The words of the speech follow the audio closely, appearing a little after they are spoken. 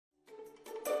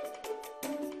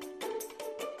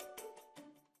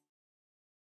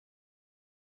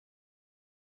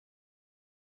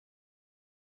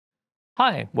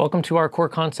Hi, welcome to our Core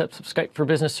Concepts of Skype for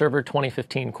Business Server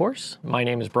 2015 course. My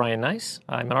name is Brian Nice.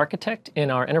 I'm an architect in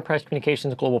our Enterprise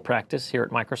Communications Global Practice here at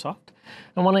Microsoft.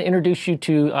 I want to introduce you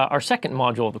to our second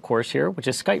module of the course here, which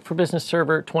is Skype for Business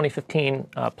Server 2015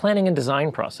 Planning and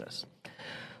Design Process.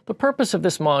 The purpose of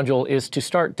this module is to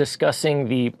start discussing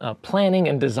the planning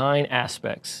and design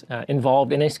aspects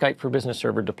involved in a Skype for Business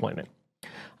Server deployment.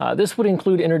 This would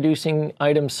include introducing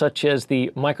items such as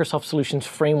the Microsoft Solutions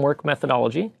Framework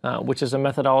methodology, which is a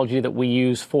methodology that we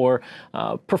use for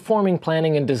performing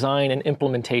planning and design and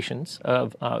implementations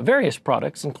of various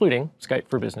products, including Skype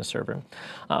for Business Server,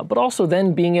 but also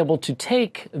then being able to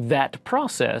take that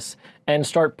process and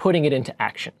start putting it into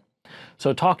action.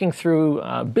 So talking through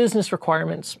business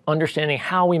requirements, understanding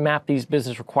how we map these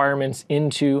business requirements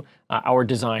into our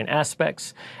design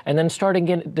aspects, and then starting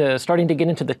to get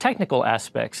into the technical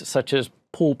aspects such as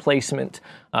pool placement,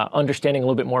 understanding a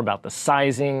little bit more about the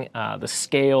sizing, the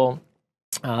scale,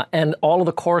 and all of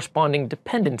the corresponding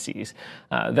dependencies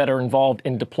that are involved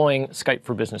in deploying Skype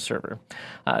for Business Server.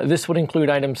 This would include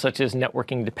items such as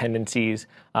networking dependencies,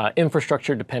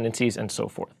 infrastructure dependencies, and so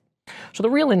forth. So the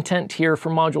real intent here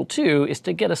for Module 2 is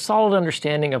to get a solid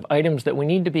understanding of items that we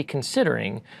need to be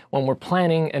considering when we're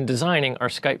planning and designing our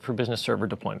Skype for Business Server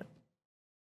deployment.